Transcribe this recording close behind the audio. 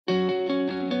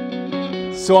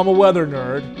So I'm a weather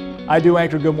nerd. I do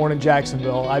anchor Good Morning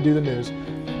Jacksonville. I do the news.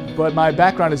 But my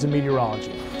background is in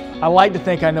meteorology. I like to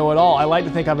think I know it all. I like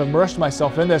to think I've immersed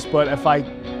myself in this, but if I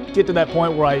get to that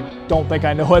point where I don't think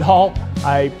I know it all,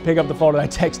 I pick up the phone and I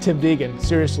text Tim Deegan,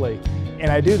 seriously.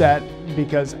 And I do that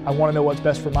because I want to know what's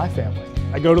best for my family.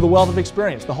 I go to the wealth of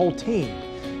experience. The whole team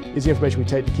is the information we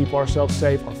take to keep ourselves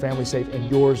safe, our family safe, and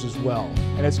yours as well.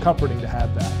 And it's comforting to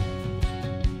have that.